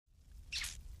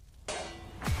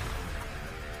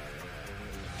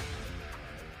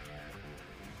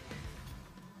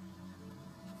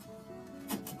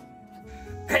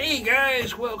Hey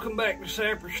guys, welcome back to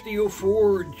Sapper Steel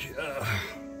Forge.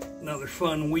 Another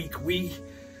fun week.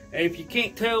 If you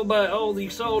can't tell by all the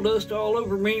sawdust all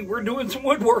over me, we're doing some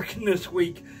woodworking this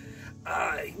week.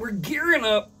 We're gearing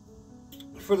up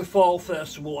for the Fall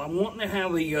Festival. I'm wanting to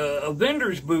have a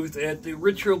vendor's booth at the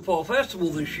Richfield Fall Festival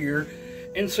this year.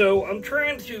 And so I'm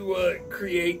trying to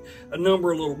create a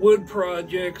number of little wood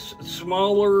projects,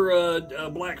 smaller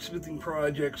blacksmithing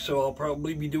projects. So I'll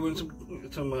probably be doing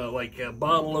some like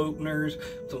bottle openers,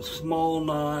 some small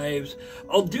knives.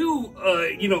 I'll do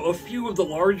a few of the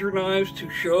larger knives to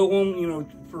show them,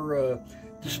 for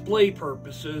display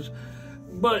purposes.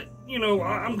 But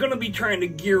I'm going to be trying to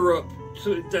gear up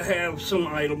to have some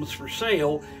items for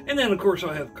sale, and then of course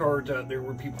I have cards out there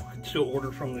where people can still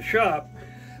order from the shop.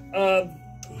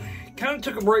 Kind of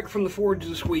took a break from the forge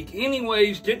this week.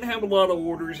 Anyways, didn't have a lot of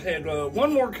orders. Had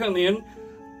one more come in,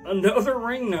 another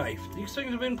ring knife. These things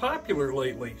have been popular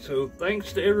lately, so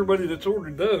thanks to everybody that's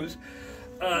ordered those.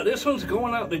 This one's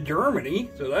going out to Germany,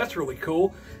 so that's really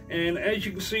cool. And as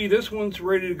you can see, this one's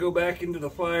ready to go back into the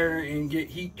fire and get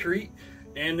heat treat,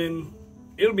 and then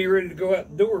it'll be ready to go out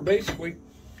the door, basically.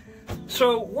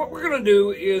 So what we're going to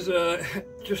do is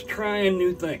just trying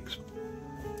new things.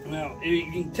 Now, you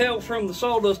can tell from the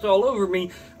sawdust all over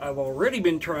me, I've already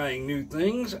been trying new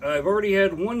things. I've already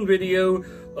had one video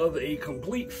of a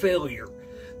complete failure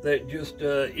that just,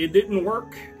 it didn't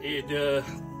work.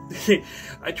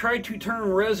 I tried to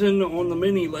turn resin on the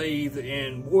mini lathe,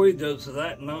 and boy, does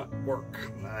that not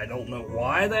work. I don't know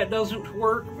why that doesn't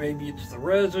work. Maybe it's the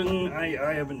resin.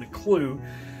 I haven't a clue.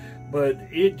 But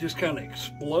it just kind of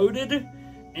exploded,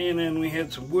 and then we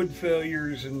had some wood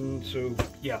failures, and so,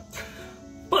 yeah.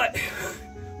 But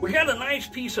we got a nice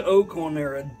piece of oak on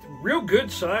there, a real good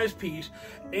sized piece,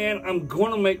 and I'm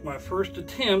going to make my first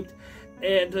attempt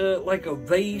at like a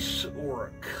vase or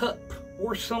a cup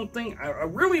or something. I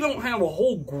really don't have a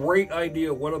whole great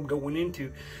idea what I'm going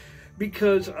into,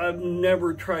 because I've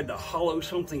never tried to hollow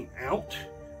something out.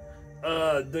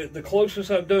 The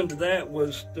closest I've done to that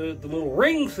was the little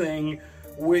ring thing,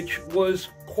 which was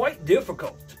quite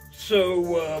difficult.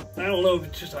 So, I don't know if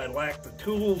it's just I lack the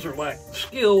tools or lack the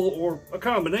skill, or a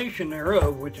combination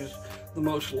thereof, which is the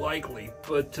most likely.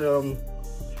 But,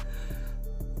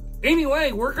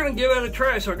 anyway, we're going to give it a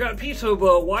try. So I got a piece of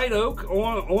white oak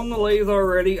on the lathe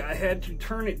already. I had to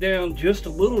turn it down just a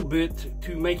little bit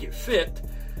to make it fit.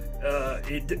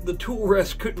 The tool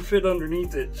rest couldn't fit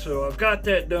underneath it, so I've got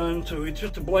that done. So it's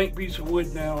just a blank piece of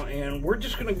wood now, and we're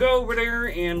just going to go over there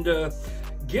and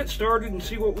get started and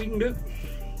see what we can do.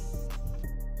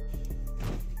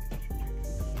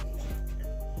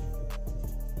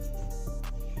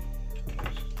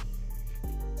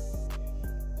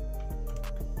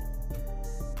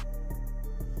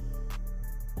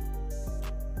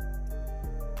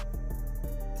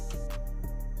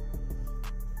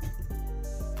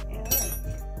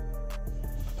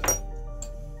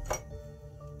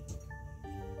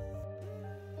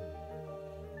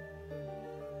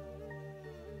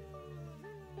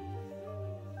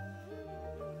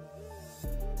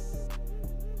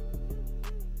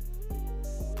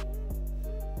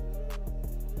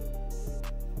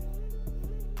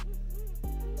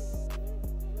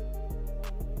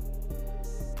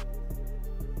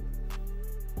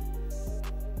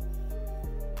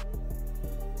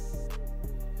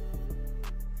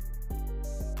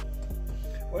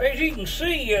 Well, as you can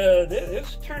see,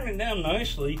 it's turning down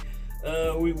nicely.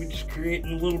 We just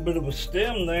creating a little bit of a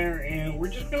stem there, and we're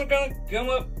just gonna come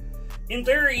up, in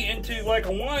theory, into like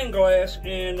a wine glass.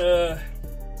 And I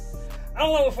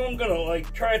don't know if I'm gonna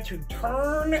like try to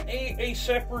turn a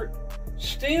separate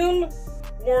stem,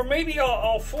 or maybe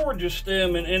I'll forge a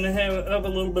stem and have a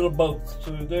little bit of both.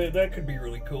 So that could be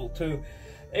really cool too.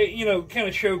 Kind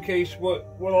of showcase what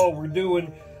all we're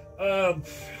doing.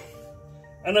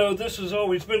 I know this has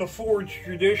always been a forge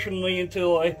traditionally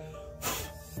until I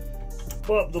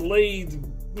bought the lathe,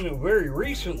 very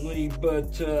recently,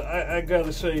 but I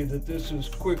gotta say that this is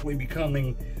quickly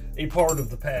becoming a part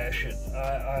of the passion.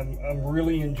 I'm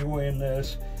really enjoying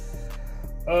this.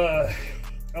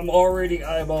 I'm already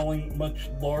eyeballing much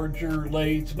larger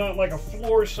lathes, not like a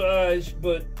floor size,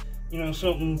 but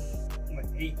something like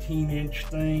 18-inch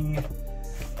thing.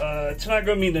 It's not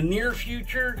going to be in the near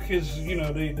future because,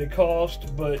 they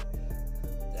cost, but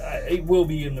it will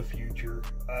be in the future.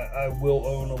 I will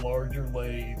own a larger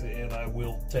lathe, and I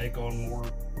will take on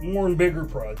more and bigger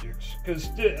projects,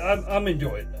 because I'm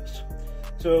enjoying this.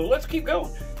 So let's keep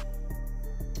going.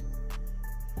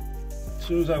 As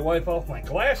soon as I wipe off my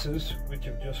glasses, which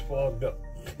have just fogged up.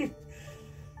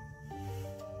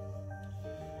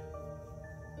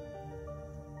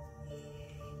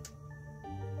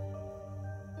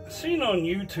 seen on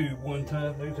YouTube one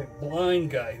time, there's a blind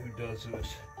guy who does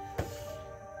this.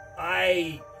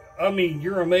 I mean,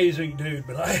 you're amazing, dude,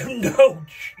 but I have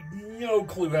no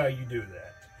clue how you do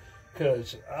that.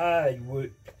 Because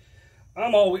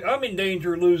I'm in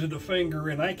danger of losing a finger,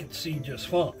 and I can see just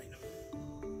fine.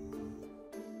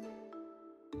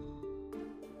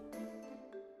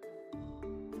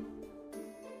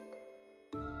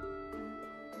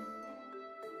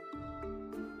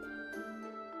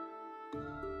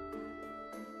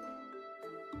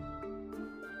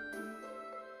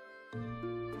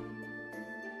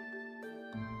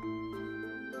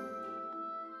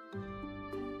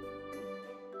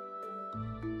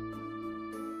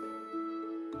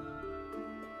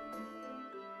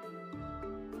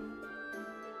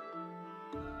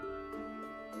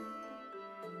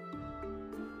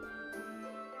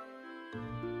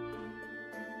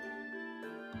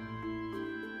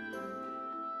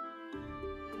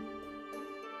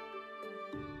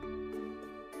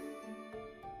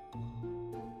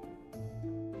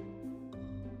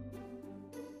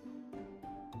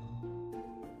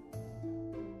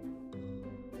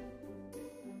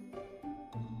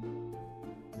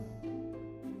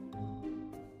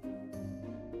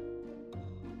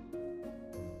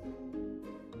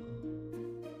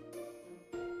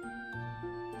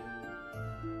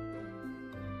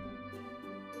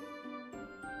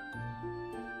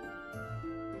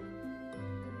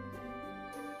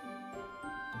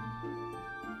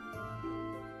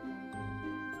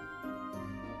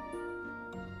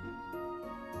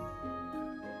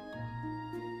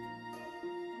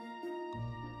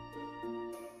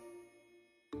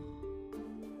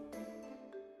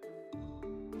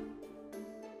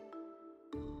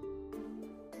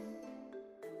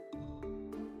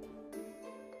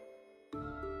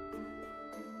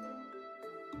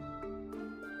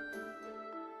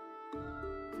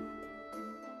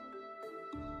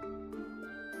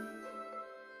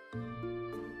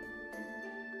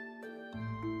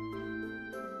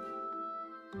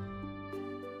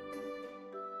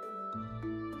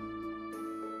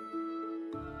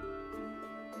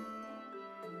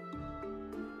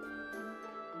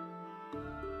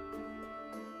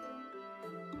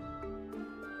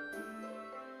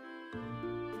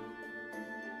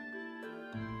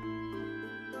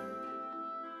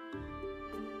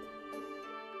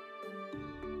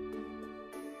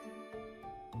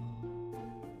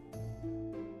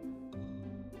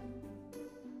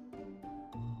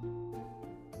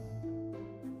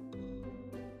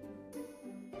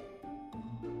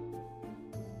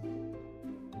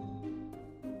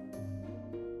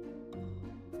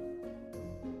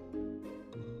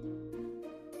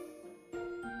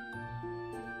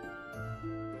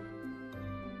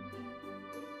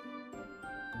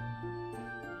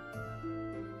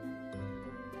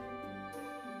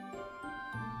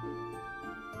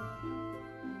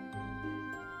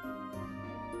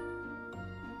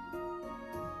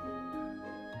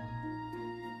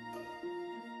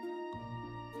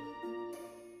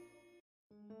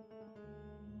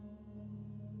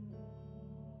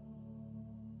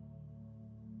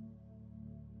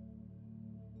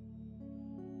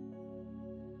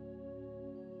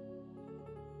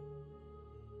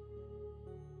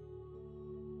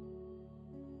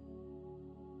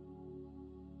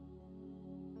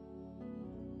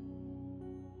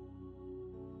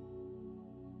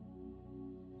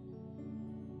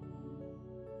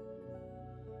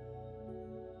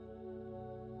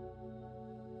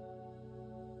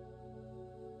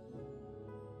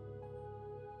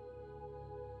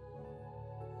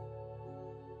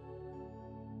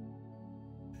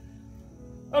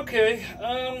 Okay,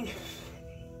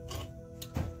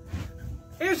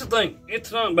 here's the thing.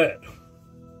 It's not bad.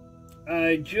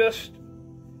 I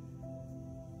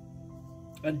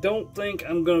don't think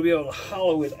I'm going to be able to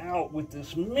hollow it out with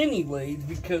this mini lathe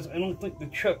because I don't think the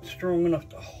chuck's strong enough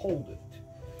to hold it.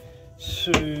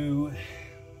 So,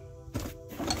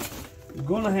 I'm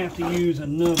going to have to use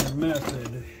another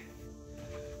method,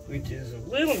 which is a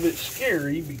little bit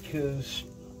scary because,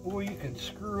 boy, you can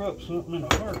screw up something in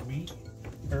a heartbeat.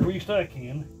 Or at least I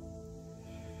can.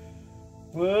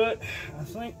 But I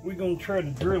think we're going to try to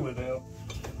drill it out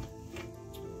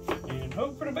and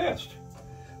hope for the best.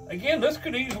 Again, this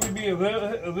could easily be a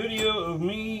video of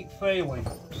me failing.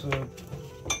 So,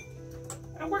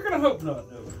 we're going to hope not,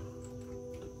 though.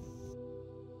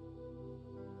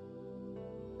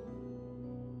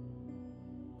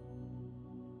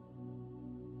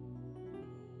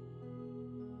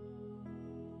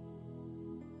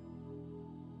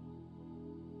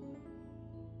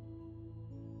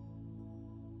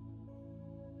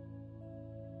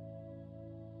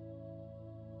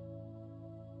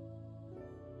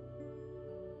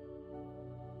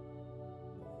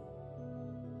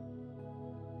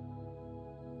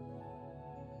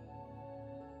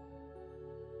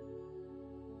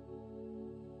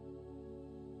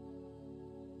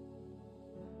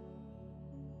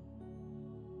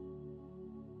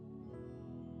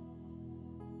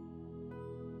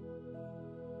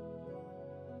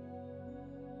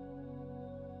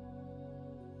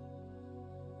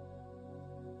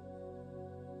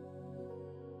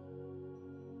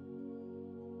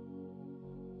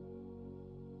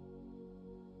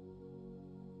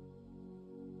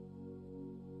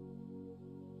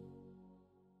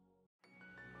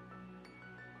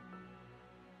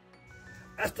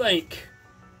 I think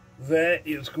that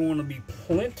is going to be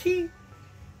plenty.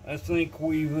 I think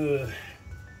we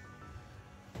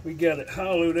got it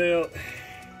hollowed out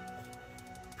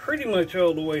pretty much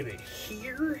all the way to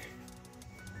here,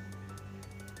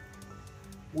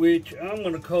 which I'm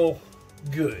going to call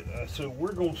good. So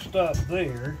we're going to stop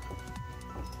there.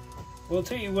 Well, I'll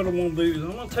tell you what I'm going to do is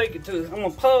I'm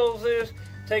going to pause this,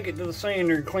 take it to the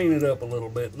sander and clean it up a little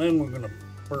bit, and then we're going to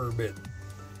burb it.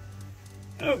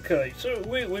 Okay, so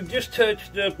we've just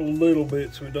touched up a little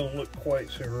bit so we don't look quite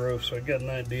so rough, so I got an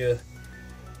idea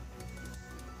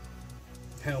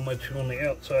how much on the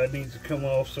outside needs to come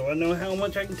off, so I know how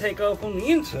much I can take off on the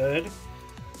inside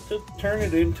to turn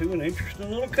it into an interesting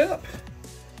little cup.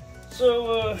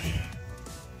 So,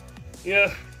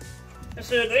 yeah, I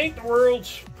said it ain't the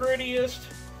world's prettiest,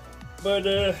 but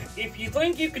if you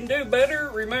think you can do better,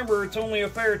 remember it's only a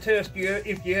fair test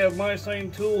if you have my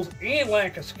same tools and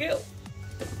lack of skill.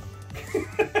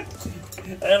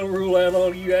 That'll rule out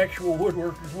all you actual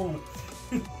woodworkers, won't it?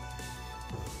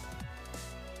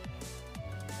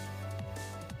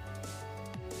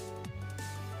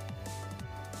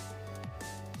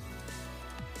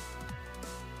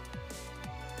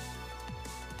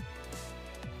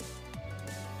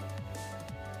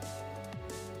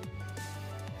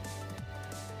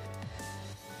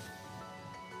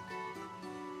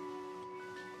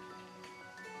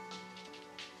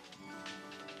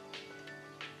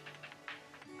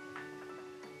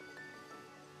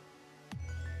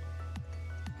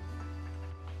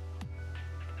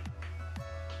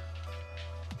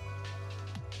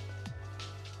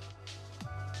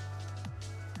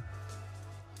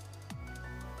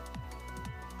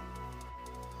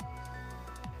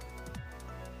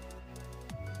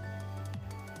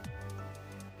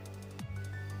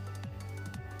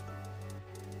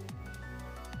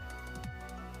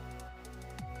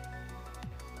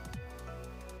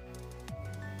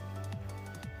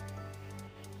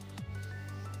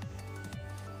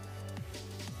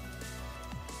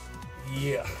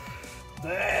 Yeah,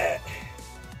 that.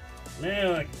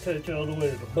 Now I can touch all the way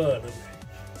to the bottom.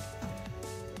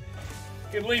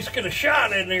 At least get a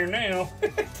shot in there now.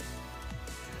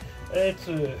 That's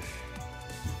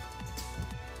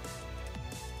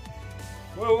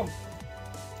well,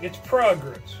 it's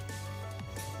progress.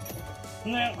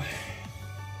 Now,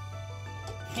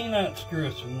 cannot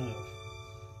stress enough.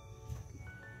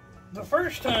 The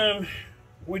first time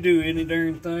we do any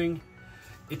darn thing,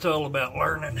 it's all about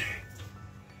learning.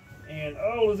 And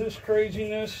all of this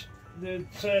craziness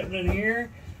that's happening here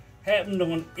happened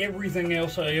on everything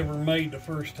else I ever made the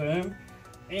first time.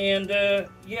 And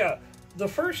yeah, the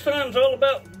first time's all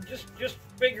about just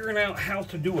figuring out how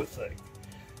to do a thing.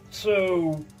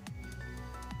 So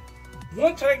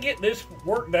once I get this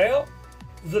worked out,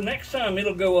 the next time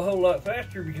it'll go a whole lot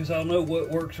faster because I'll know what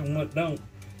works and what don't.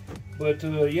 But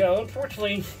yeah,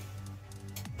 unfortunately,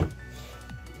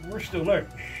 we're still there.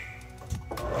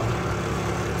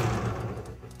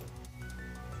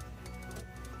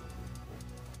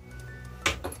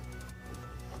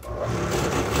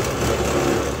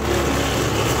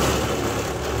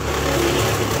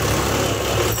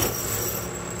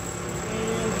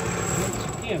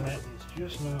 And that is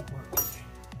just not working.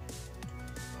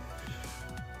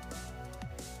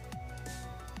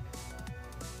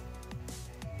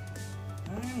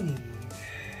 I need...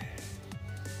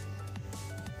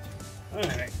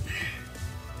 Alright.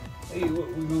 Hey,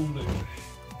 what we gonna do?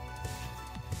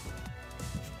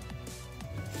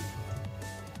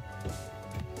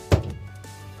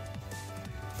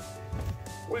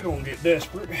 We're gonna get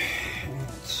desperate and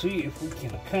see if we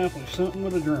can accomplish something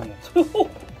with a Dremel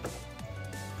tool.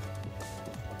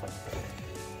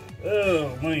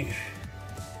 Oh man.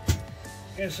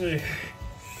 Let's see.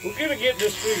 We're gonna get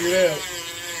this figured out.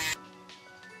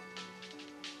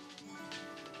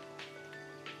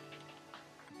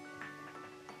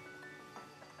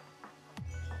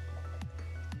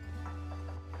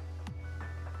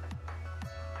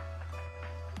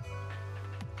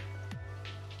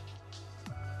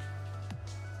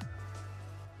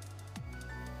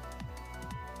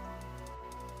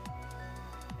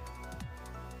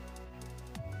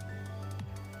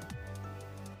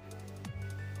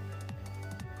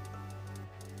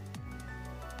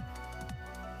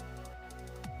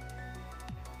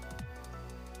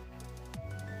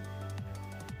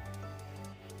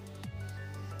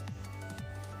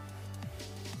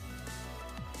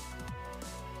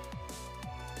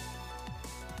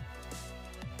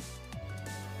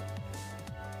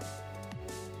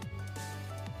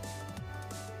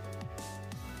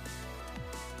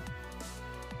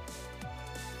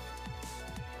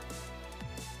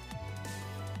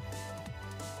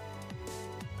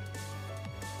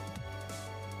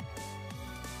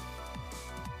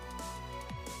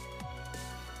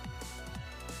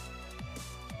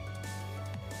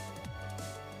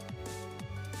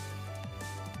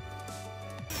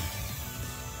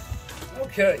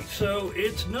 Okay, so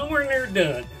it's nowhere near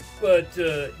done, but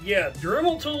yeah,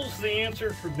 Dremel tool's the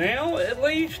answer for now, at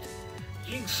least. As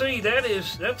you can see,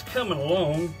 that's coming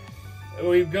along.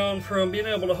 We've gone from being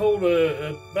able to hold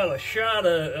about a shot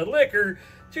of liquor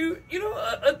to, you know,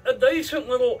 a decent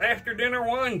little after-dinner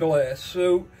wine glass.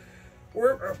 So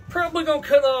we're probably gonna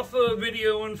cut off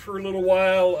videoing for a little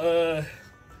while.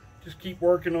 Just keep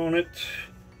working on it,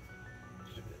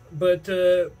 but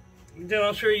then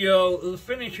I'll show you all the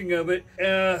finishing of it.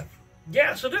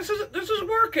 Yeah, so this is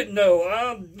working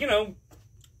though. You know,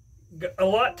 got a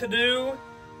lot to do.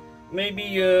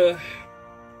 Maybe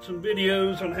some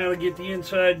videos on how to get the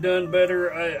inside done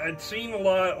better. I'd seen a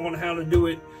lot on how to do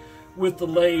it with the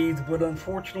lathe, but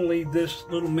unfortunately this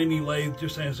little mini lathe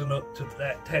just isn't up to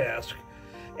that task,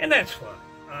 and that's fine.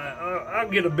 I'll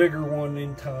get a bigger one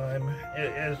in time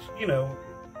as you know,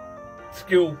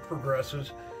 skill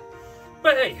progresses.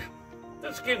 But hey,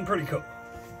 that's getting pretty cool.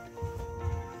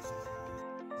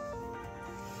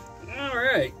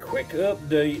 Alright, quick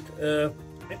update.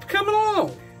 It's coming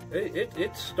along.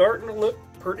 It's starting to look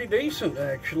pretty decent,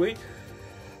 actually.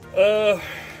 I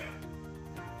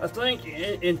think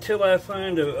until I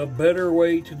find a better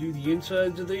way to do the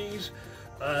insides of these,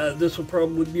 this will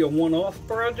probably be a one-off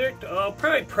project. I'll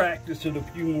probably practice it a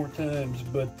few more times,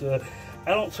 but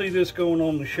I don't see this going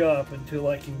on the shop until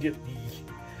I can get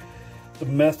the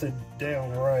method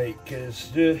down right,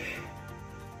 because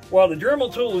while the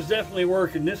Dremel tool is definitely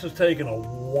working, this is taking a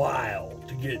while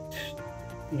to get,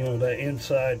 you know, that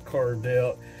inside carved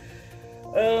out.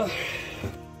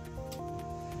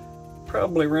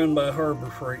 Probably run by Harbor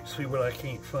Freight, see what I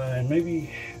can't find.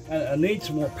 Maybe I need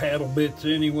some more paddle bits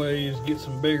anyways, get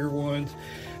some bigger ones.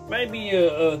 Maybe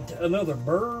another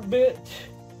burr bit.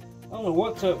 I don't know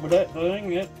what's up with that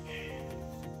thing.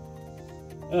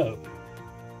 Oh.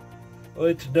 Well,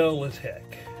 it's dull as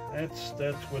heck. That's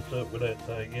what's up with that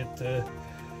thing.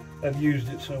 I've used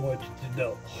it so much it's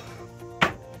dull.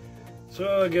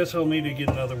 So I guess I'll need to get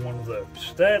another one of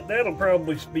those. That'll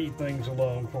probably speed things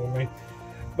along for me.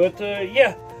 But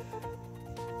yeah,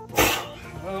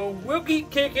 we'll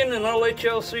keep kicking, and I'll let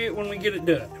y'all see it when we get it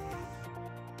done.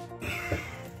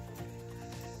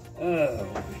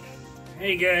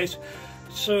 Hey guys,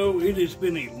 so it has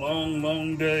been a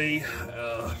long day.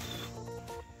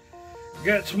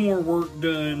 Got some more work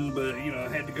done, but you know, I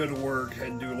had to go to work,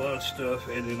 had to do a lot of stuff,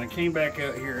 and then I came back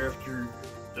out here after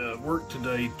work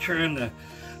today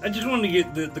I just wanted to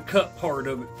get the cut part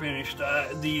of it finished.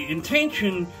 The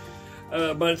intention,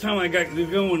 by the time I got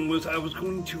going, was I was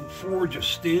going to forge a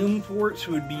stem for it,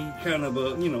 so it'd be kind of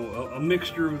a, you know, a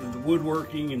mixture of the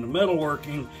woodworking and the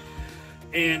metalworking,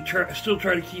 and still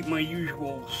try to keep my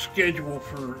usual schedule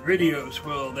for videos.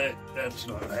 Well, that's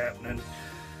not happening.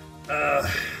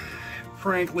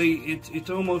 Frankly,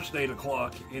 it's almost 8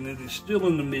 o'clock, and it is still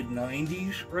in the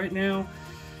mid-90s right now.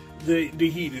 The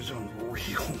heat is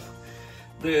unreal.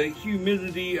 The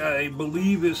humidity, I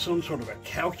believe, is some sort of a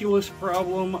calculus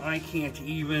problem. I can't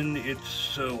even. It's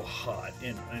so hot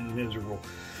and miserable.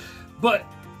 But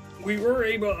we were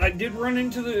able. I did run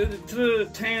into the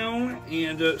town,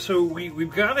 and so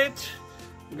we've got it.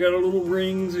 We've got our little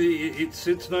rings. It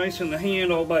sits nice in the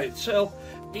hand all by itself.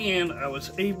 And I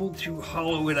was able to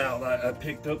hollow it out. I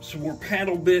picked up some more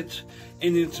paddle bits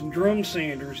and then some drum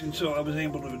sanders, and so I was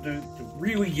able to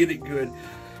really get it good.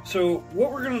 So what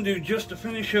we're going to do, just to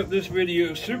finish up this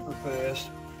video super fast,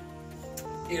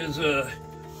 is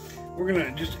we're going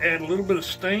to just add a little bit of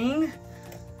stain,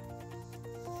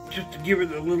 just to give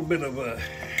it a little bit of a,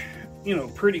 you know,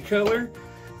 pretty color,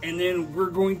 and then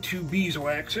we're going to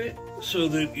beeswax it so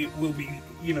that it will be,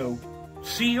 you know,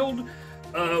 sealed.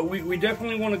 We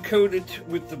definitely want to coat it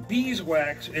with the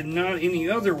beeswax and not any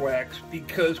other wax,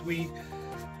 because we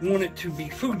want it to be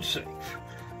food safe.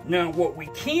 Now, what we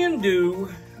can do,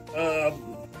 I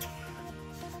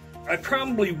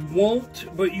probably won't,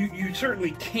 but you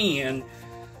certainly can,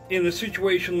 in a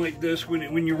situation like this,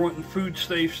 when you're wanting food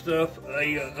safe stuff.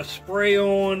 A spray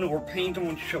on or paint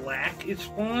on shellac is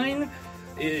fine.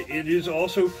 It is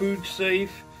also food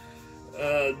safe.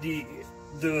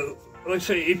 Let's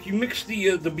say if you mix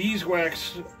the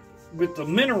beeswax with the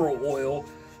mineral oil,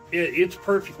 it's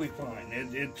perfectly fine.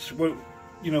 It's what,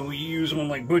 you know, we use on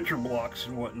like butcher blocks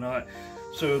and whatnot.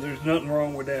 So there's nothing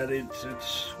wrong with that. It's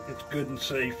good and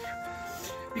safe,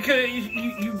 because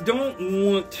you don't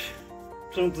want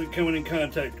something coming in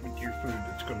contact with your food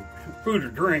that's food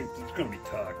or drink that's gonna be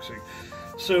toxic.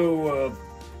 So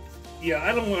yeah,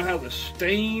 I don't know how the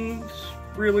stains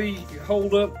really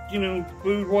hold up, you know,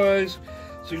 food wise.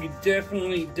 So you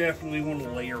definitely want a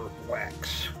layer of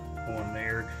wax on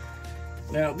there.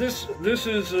 Now this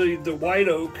is the white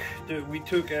oak that we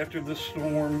took after the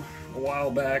storm a while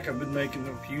back. I've been making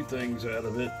a few things out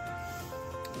of it.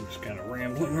 I'm just kind of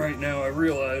rambling right now, I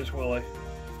realize, while I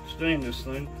stain this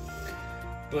thing.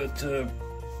 But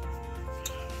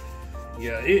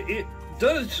yeah,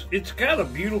 it's got a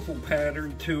beautiful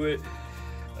pattern to it.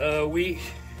 We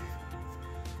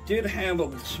did have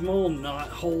a small knot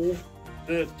hole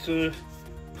that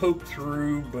poked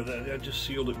through, but I just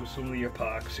sealed it with some of the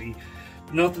epoxy.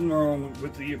 Nothing wrong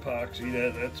with the epoxy,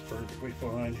 that's perfectly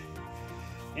fine.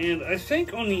 And I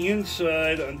think on the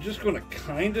inside, I'm just going to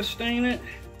kind of stain it.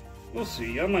 We'll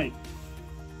see, I might,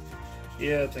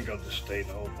 yeah, I think I'll just stain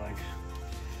the whole thing.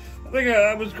 I think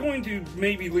I was going to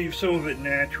maybe leave some of it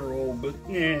natural, but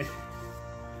yeah,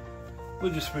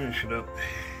 we'll just finish it up.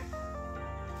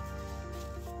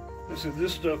 I said,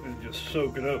 this stuff is just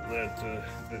soaking up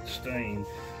that stain.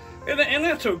 And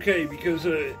that's okay, because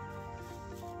it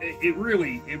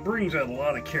brings out a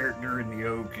lot of character in the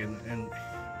oak, and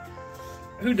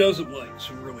who doesn't like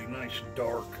some really nice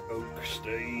dark oak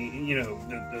stain, you know,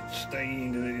 that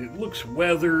stain, it looks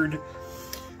weathered,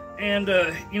 and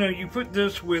you know, you put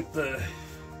this with,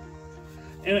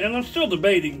 and I'm still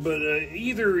debating, but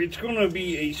either it's going to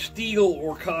be a steel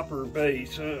or copper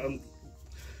base. I'm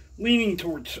leaning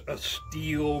towards a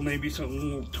steel, maybe something a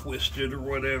little twisted or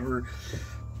whatever,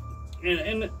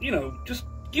 and you know, just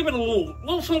give it a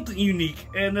little something unique,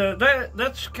 and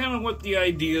that's kind of what the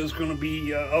idea is going to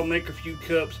be. I'll make a few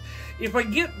cups. If I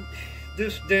get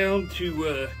this down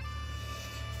to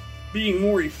being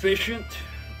more efficient,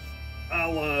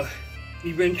 I'll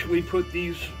eventually put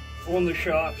these on the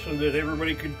shop so that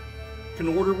everybody can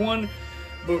order one.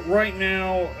 But right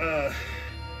now,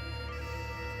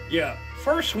 yeah,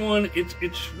 first one,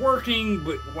 it's working,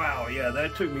 but wow, yeah,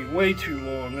 that took me way too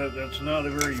long. That's not a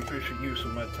very efficient use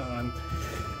of my time.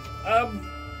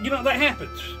 You know, that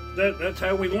happens. That's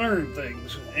how we learn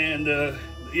things. And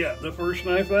yeah, the first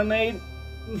knife I made,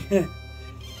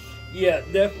 yeah,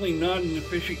 definitely not an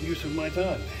efficient use of my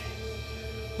time.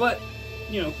 But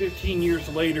you know, 15 years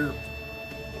later,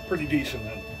 pretty decent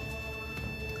then.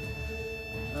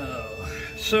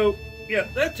 So yeah,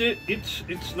 that's it.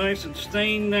 It's nice and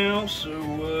stained now.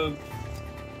 So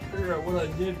figure out what I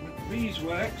did with the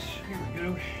beeswax. Here we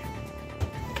go.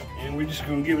 And we're just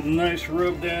going to give it a nice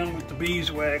rub down with the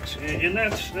beeswax, and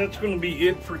that's going to be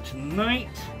it for tonight.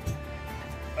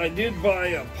 I did buy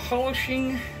a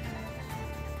polishing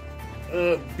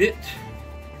bit,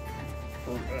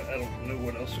 or I don't know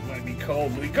what else it might be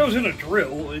called, but it goes in a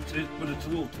drill. But it's a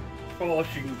little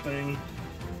polishing thing,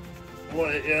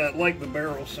 like the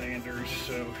barrel sanders.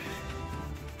 So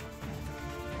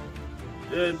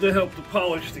to help to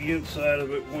polish the inside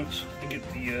of it once I get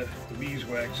the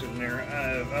beeswax in there.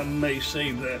 I may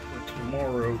save that for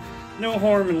tomorrow. No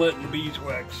harm in letting the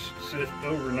beeswax sit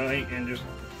overnight, and just,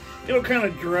 it'll kind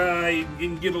of dry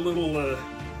and get a little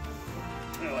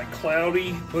like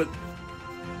cloudy, but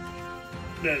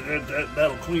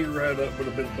that'll clear right up with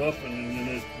a bit of buffing, and then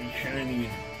it'll be shiny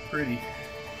and pretty.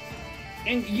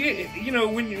 And you know,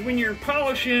 when you're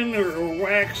polishing or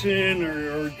waxing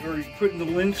or putting the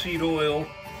linseed oil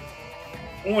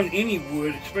on any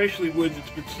wood, especially wood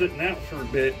that's been sitting out for a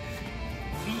bit,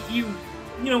 you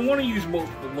know, want to use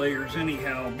multiple layers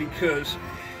anyhow, because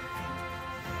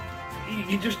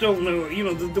you just don't know, you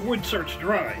know, the wood starts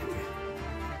drying,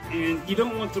 and you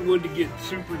don't want the wood to get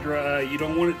super dry. You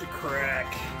don't want it to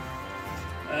crack.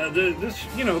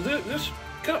 This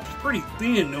cup's pretty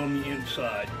thin on the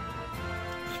inside,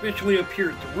 especially up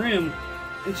here at the rim,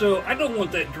 and so I don't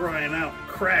want that drying out and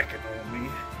cracking on me,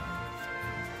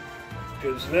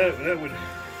 because that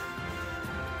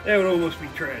would almost be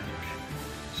tragic.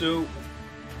 So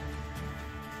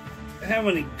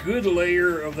having a good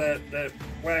layer of that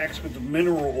wax with the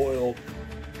mineral oil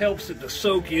helps it to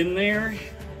soak in there,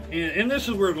 and this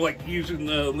is where, like, using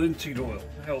the linseed oil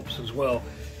helps as well,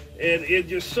 and it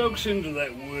just soaks into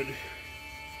that wood,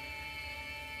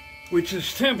 which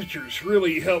is temperatures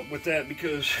really help with that,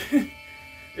 because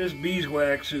this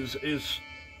beeswax is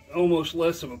almost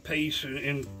less of a paste,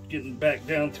 and getting back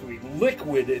down to a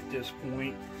liquid at this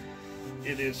point.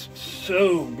 It is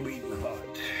so bleeding hot.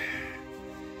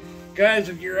 Guys,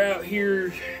 if you're out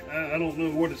here, I don't know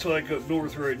what it's like up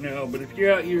north right now, but if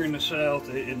you're out here in the south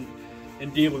and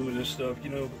dealing with this stuff, you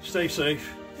know, stay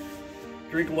safe,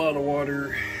 drink a lot of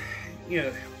water.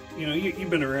 Yeah, you know, you've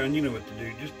been around, you know what to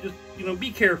do. Just you know,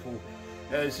 be careful,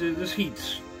 guys. This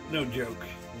heat's no joke.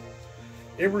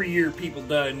 Every year people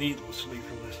die needlessly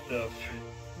from this stuff.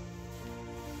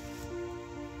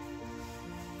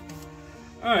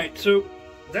 Alright, so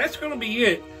that's going to be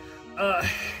it.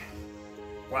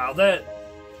 Wow,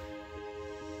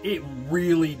 It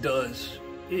really does.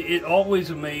 It always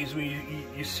amazes me.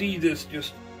 You see this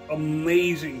just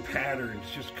amazing patterns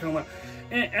just come out.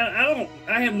 And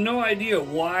I have no idea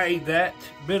why that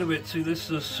bit of it, see this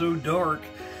is so dark,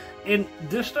 and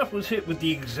this stuff was hit with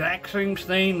the exact same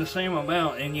stain, the same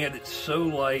amount, and yet it's so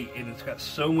light, and it's got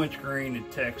so much grain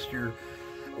and texture.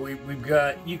 We've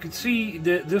got, you can see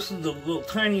that this is the little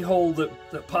tiny hole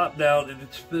that popped out, and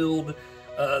it's filled.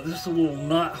 This is a little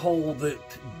knot hole that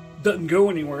doesn't go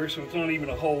anywhere, so it's not even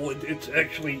a hole. It's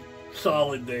actually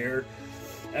solid there.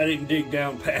 I didn't dig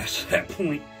down past that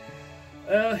point.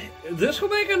 This will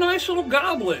make a nice little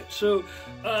goblet. So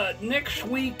next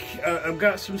week I've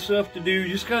got some stuff to do.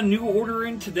 Just got a new order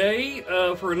in today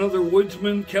for another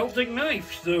Woodsman Celtic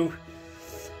knife. So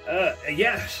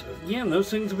yes, again, those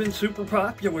things have been super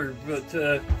popular.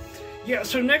 But yeah,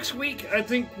 so next week I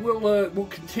think we'll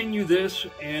continue this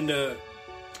and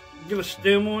give a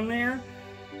stem on there.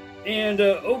 And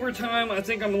over time, I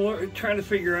think I'm trying to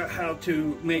figure out how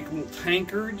to make little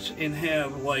tankards and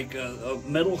have like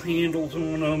metal handles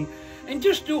on them, and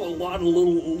just do a lot of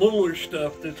littler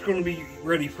stuff that's going to be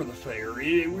ready for the fair.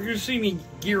 We're going to see me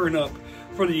gearing up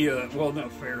for the well,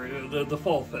 not fair, the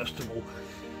fall festival.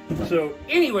 So,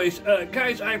 anyways,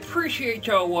 guys, I appreciate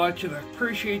y'all watching. I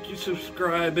appreciate you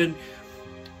subscribing.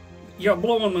 Y'all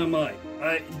blowing my mind.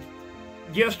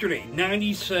 Yesterday,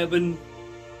 97.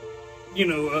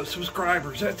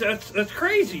 Subscribers. That's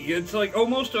crazy. It's like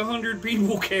almost 100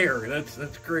 people care.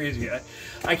 That's crazy.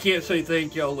 I can't say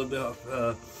thank y'all enough.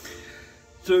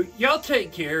 So y'all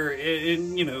take care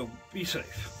and be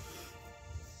safe.